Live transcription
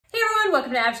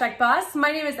welcome to Abstract Boss.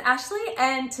 My name is Ashley,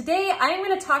 and today I am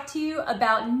going to talk to you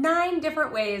about 9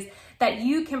 different ways that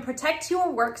you can protect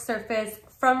your work surface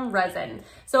from resin.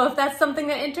 So if that's something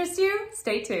that interests you,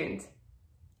 stay tuned.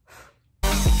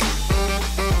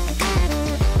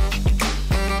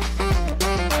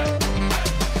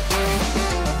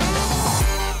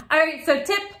 All right, so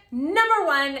tip number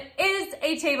 1 is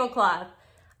a tablecloth.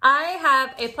 I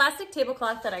have a plastic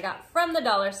tablecloth that I got from the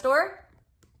dollar store.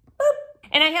 Boop.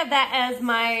 And I have that as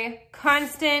my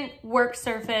constant work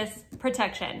surface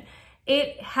protection.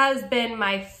 It has been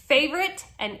my favorite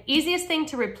and easiest thing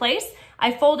to replace.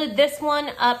 I folded this one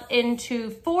up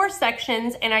into 4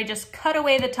 sections and I just cut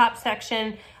away the top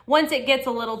section once it gets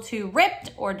a little too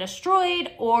ripped or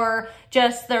destroyed, or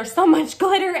just there's so much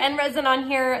glitter and resin on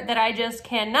here that I just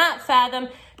cannot fathom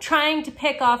trying to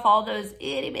pick off all those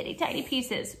itty bitty tiny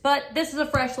pieces. But this is a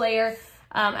fresh layer.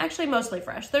 Actually mostly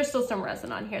fresh. There's still some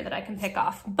resin on here that I can pick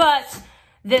off, but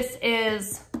this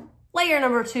is layer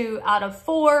number 2 out of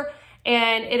 4,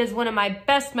 and it is one of my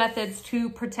best methods to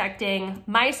protecting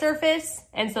my surface,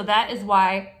 and so that is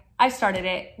why I started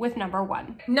it with number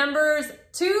 1. Numbers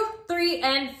 2, 3,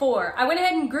 and 4. I went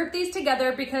ahead and grouped these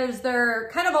together because they're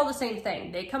kind of all the same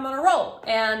thing. They come on a roll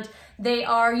and they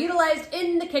are utilized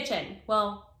in the kitchen.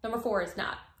 Well, number 4 is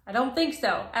not. I don't think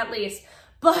so, at least.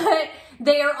 But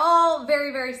they are all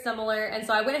very, very similar, and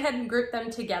so I went ahead and grouped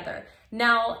them together.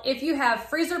 Now, if you have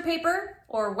freezer paper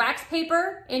or wax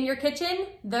paper in your kitchen,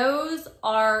 those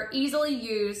are easily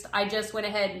used. I just went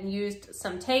ahead and used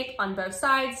some tape on both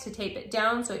sides to tape it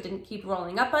down so it didn't keep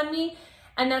rolling up on me,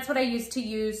 and that's what I used to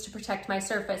use to protect my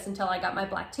surface until I got my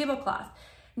black tablecloth.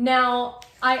 Now,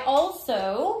 I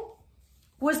also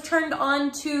was turned on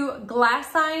to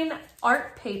glassine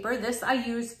art paper. This I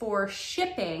use for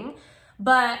shipping.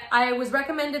 But I was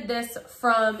recommended this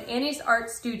from Annie's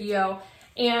Art Studio,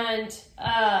 and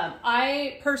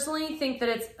I personally think that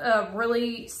it's a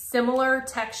really similar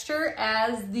texture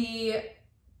as the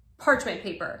parchment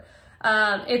paper.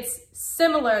 It's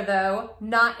similar though,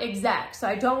 not exact. So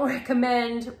I don't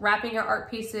recommend wrapping your art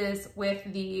pieces with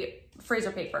the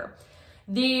freezer paper.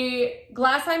 The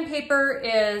glassine paper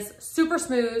is super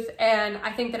smooth, and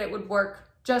I think that it would work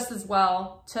just as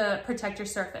well to protect your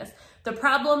surface. The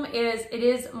problem is it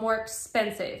is more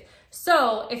expensive.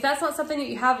 So if that's not something that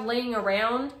you have laying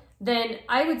around, then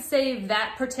I would save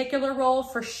that particular roll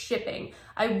for shipping.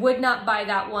 I would not buy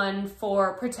that one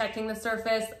for protecting the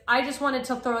surface. I just wanted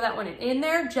to throw that one in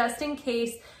there just in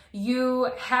case you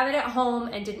have it at home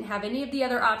and didn't have any of the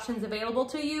other options available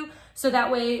to you, so that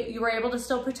way you were able to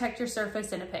still protect your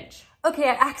surface in a pinch. Okay,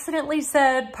 I accidentally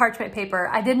said parchment paper.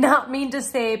 I did not mean to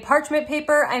say parchment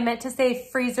paper. I meant to say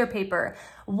freezer paper.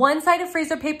 One side of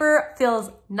freezer paper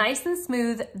feels nice and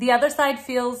smooth. The other side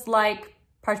feels like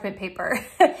parchment paper.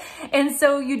 And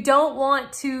so you don't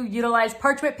want to utilize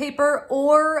parchment paper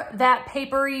or that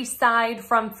papery side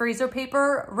from freezer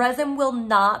paper. Resin will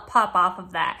not pop off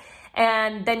of that.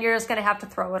 And then you're just gonna have to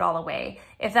throw it all away.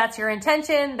 If that's your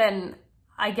intention, then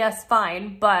I guess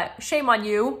fine, but shame on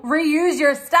you. Reuse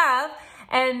your stuff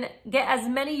and get as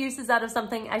many uses out of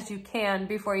something as you can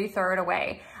before you throw it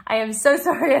away. I am so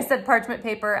sorry I said parchment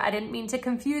paper. I didn't mean to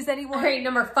confuse anyone. All right,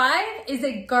 number 5 is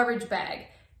a garbage bag.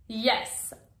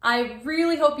 Yes, I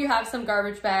really hope you have some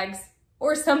garbage bags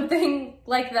or something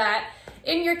like that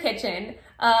in your kitchen.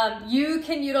 You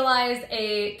can utilize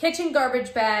a kitchen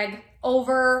garbage bag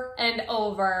over and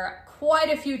over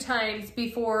quite a few times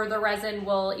before the resin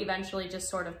will eventually just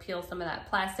sort of peel some of that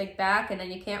plastic back and then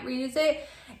you can't reuse it.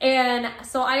 And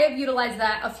so I have utilized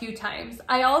that a few times.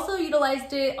 I also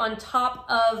utilized it on top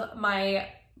of my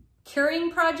curing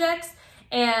projects,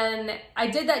 and I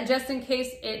did that just in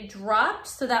case it dropped,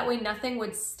 so that way nothing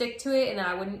would stick to it and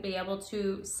I wouldn't be able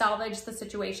to salvage the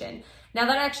situation. Now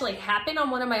that actually happened on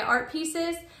one of my art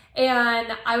pieces, and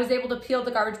I was able to peel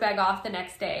the garbage bag off the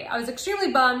next day. I was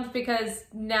extremely bummed because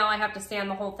now I have to sand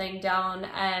the whole thing down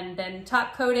and then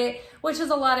top coat it, which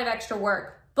is a lot of extra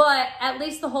work, but at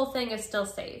least the whole thing is still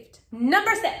saved.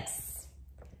 Number 6,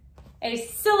 a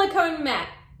silicone mat.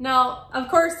 Now, of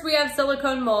course, we have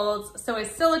silicone molds, so a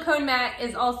silicone mat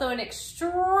is also an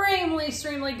extremely,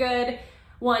 extremely good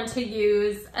one to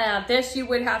use. This you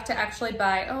would have to actually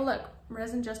buy. Oh, look,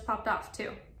 resin just popped off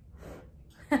too.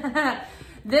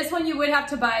 This one you would have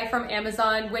to buy from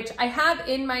Amazon, which I have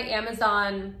in my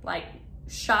Amazon like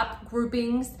shop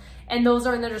groupings, and those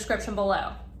are in the description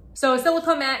below. So a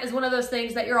silicone mat is one of those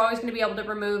things that you're always going to be able to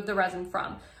remove the resin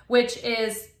from, which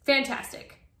is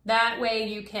fantastic. That way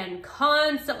you can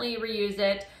constantly reuse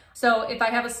it. So if I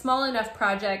have a small enough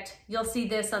project, you'll see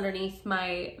this underneath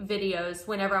my videos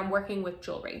whenever I'm working with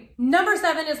jewelry. Number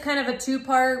 7 is kind of a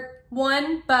 2-part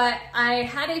one, but I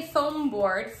had a foam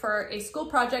board for a school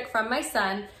project from my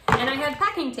son, and I had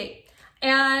packing tape.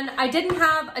 And I didn't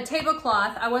have a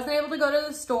tablecloth. I wasn't able to go to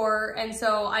the store, and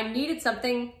so I needed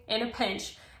something in a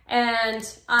pinch. And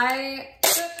I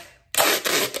took,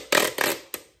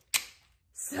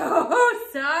 so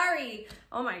sorry.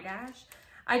 Oh my gosh.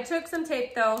 I took some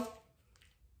tape though,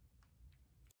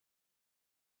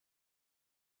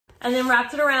 and then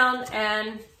wrapped it around,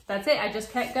 and that's it. I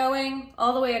just kept going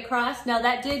all the way across. Now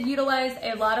that did utilize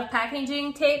a lot of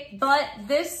packaging tape, but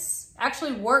this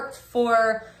actually worked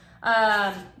for,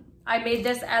 I made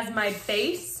this as my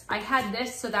base. I had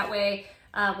this so that way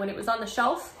when it was on the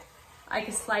shelf, I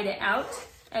could slide it out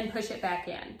and push it back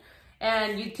in.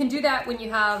 And you can do that when you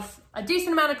have a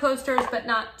decent amount of coasters, but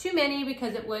not too many,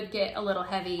 because it would get a little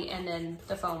heavy and then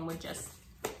the foam would just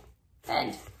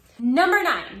bend. Number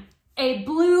 9, a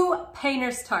blue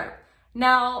painter's tarp.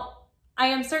 Now, I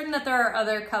am certain that there are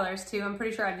other colors too. I'm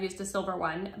pretty sure I've used a silver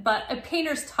one, but a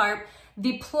painter's tarp,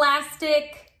 the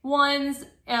plastic ones,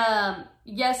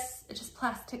 yes, it's just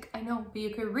plastic, I know, but you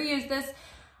could reuse this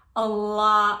a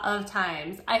lot of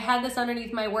times. I had this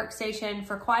underneath my workstation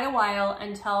for quite a while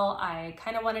until I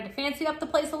kind of wanted to fancy up the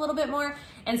place a little bit more.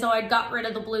 And so I got rid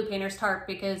of the blue painter's tarp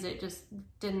because it just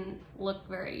didn't look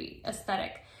very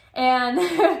aesthetic. And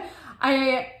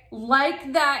I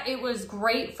like that it was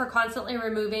great for constantly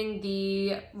removing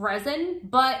the resin,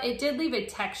 but it did leave a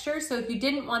texture. So if you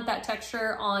didn't want that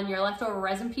texture on your leftover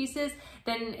resin pieces,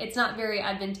 then it's not very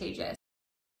advantageous.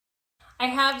 I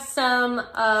have some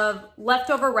of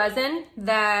leftover resin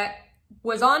that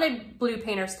was on a blue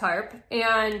painter's tarp,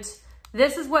 and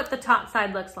this is what the top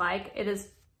side looks like. It is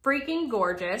freaking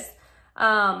gorgeous.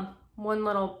 One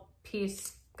little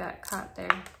piece got caught there.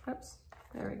 Oops,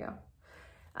 there we go.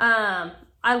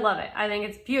 I love it. I think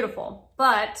it's beautiful,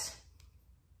 but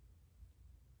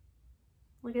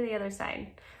look at the other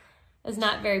side. It's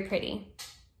not very pretty.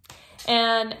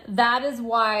 And that is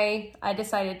why I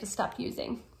decided to stop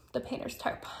using the painter's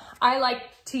tarp. I like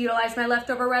to utilize my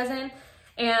leftover resin,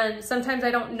 and sometimes I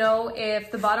don't know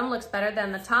if the bottom looks better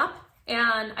than the top,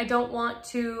 and I don't want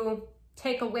to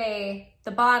take away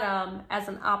the bottom as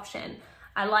an option.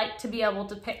 I like to be able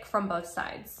to pick from both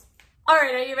sides. All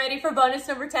right, are you ready for bonus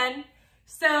number 10?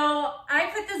 So I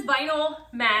put this vinyl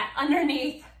mat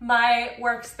underneath my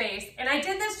workspace, and I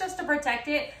did this just to protect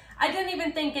it. I didn't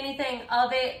even think anything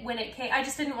of it when it came. I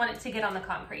just didn't want it to get on the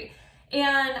concrete.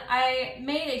 And I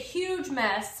made a huge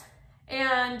mess,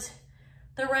 and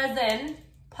the resin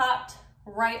popped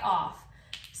right off.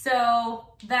 So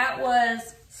that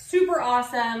was super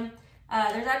awesome.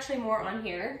 There's actually more on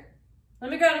here.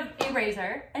 Let me grab a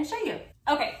razor and show you.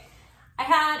 Okay, I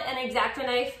had an X-Acto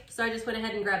knife, so I just went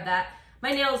ahead and grabbed that.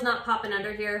 My nail is not popping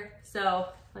under here, so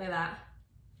look at that.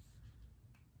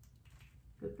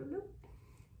 Bloop, bloop, bloop.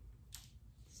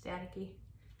 Staticky.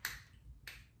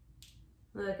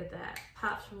 Look at that,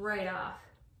 pops right off.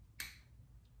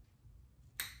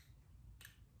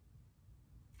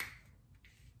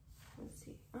 Let's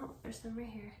see, oh, there's some right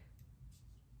here.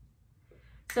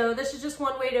 So this is just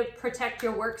one way to protect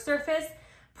your work surface.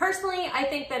 Personally, I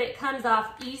think that it comes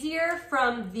off easier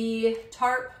from the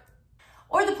tarp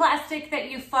or the plastic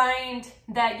that you find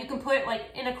that you can put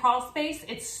like in a crawl space.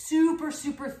 It's super,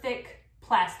 super thick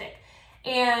plastic.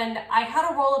 And I had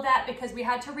a roll of that because we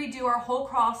had to redo our whole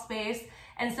crawl space.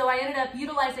 And so I ended up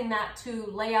utilizing that to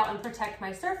lay out and protect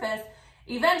my surface.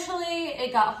 Eventually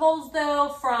it got holes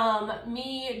though from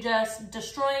me just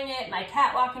destroying it, my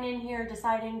cat walking in here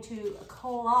deciding to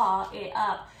claw it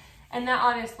up. And that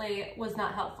obviously was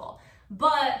not helpful.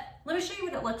 But let me show you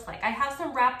what it looks like. I have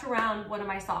some wrapped around one of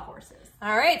my sawhorses.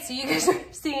 All right, so you guys are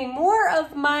seeing more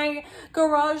of my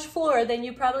garage floor than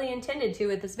you probably intended to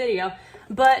with this video.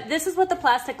 But this is what the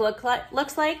plastic looks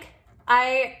like.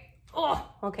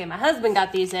 Okay, my husband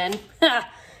got these in.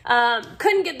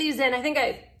 Couldn't get these in. I think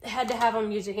I had to have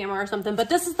him use a hammer or something, but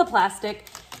this is the plastic.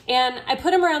 And I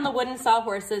put them around the wooden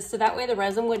sawhorses so that way the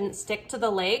resin wouldn't stick to the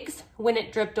legs when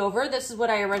it dripped over. This is what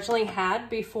I originally had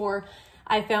before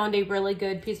I found a really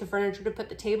good piece of furniture to put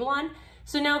the table on.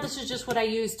 So now this is just what I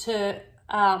use to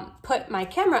put my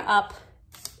camera up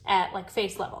at like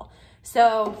face level.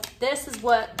 So this is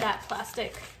what that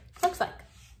plastic looks like.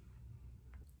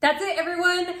 That's it,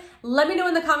 everyone. Let me know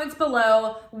in the comments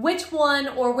below which one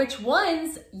or which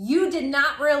ones you did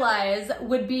not realize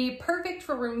would be perfect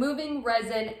for removing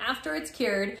resin after it's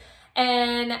cured.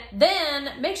 And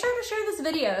then make sure to share this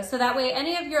video so that way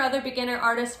any of your other beginner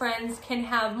artist friends can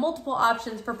have multiple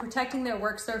options for protecting their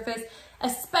work surface,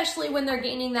 especially when they're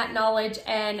gaining that knowledge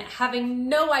and having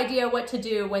no idea what to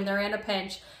do when they're in a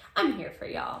pinch. I'm here for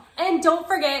y'all. And don't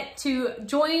forget to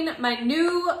join my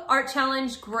new art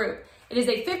challenge group. It is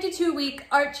a 52-week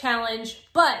art challenge,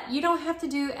 but you don't have to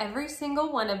do every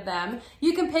single one of them.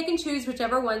 You can pick and choose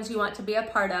whichever ones you want to be a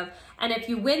part of. And if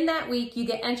you win that week, you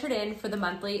get entered in for the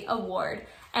monthly award.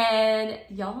 And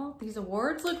y'all, these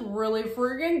awards look really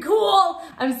freaking cool.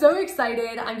 I'm so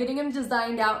excited. I'm getting them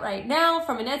designed out right now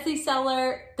from an Etsy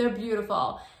seller. They're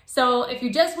beautiful. So if you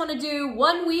just want to do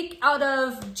 1 week out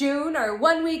of June or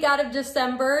 1 week out of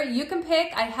December, you can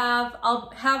pick.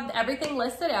 I'll have everything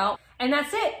listed out. And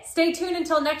that's it. Stay tuned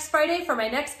until next Friday for my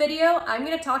next video. I'm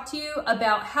going to talk to you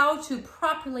about how to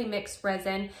properly mix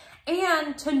resin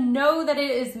and to know that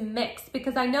it is mixed,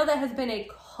 because I know that has been a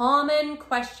common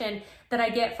question that I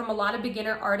get from a lot of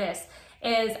beginner artists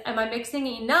is, am I mixing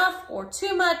enough or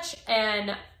too much?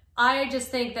 And I just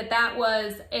think that that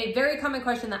was a very common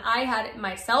question that I had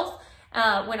myself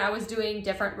when I was doing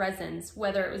different resins,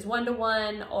 whether it was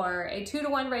 1-to-1 or a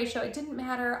 2-to-1 ratio, it didn't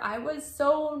matter. I was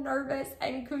so nervous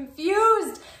and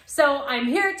confused. So I'm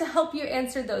here to help you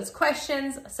answer those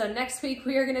questions. So next week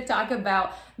we are going to talk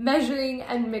about measuring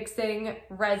and mixing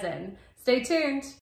resin. Stay tuned.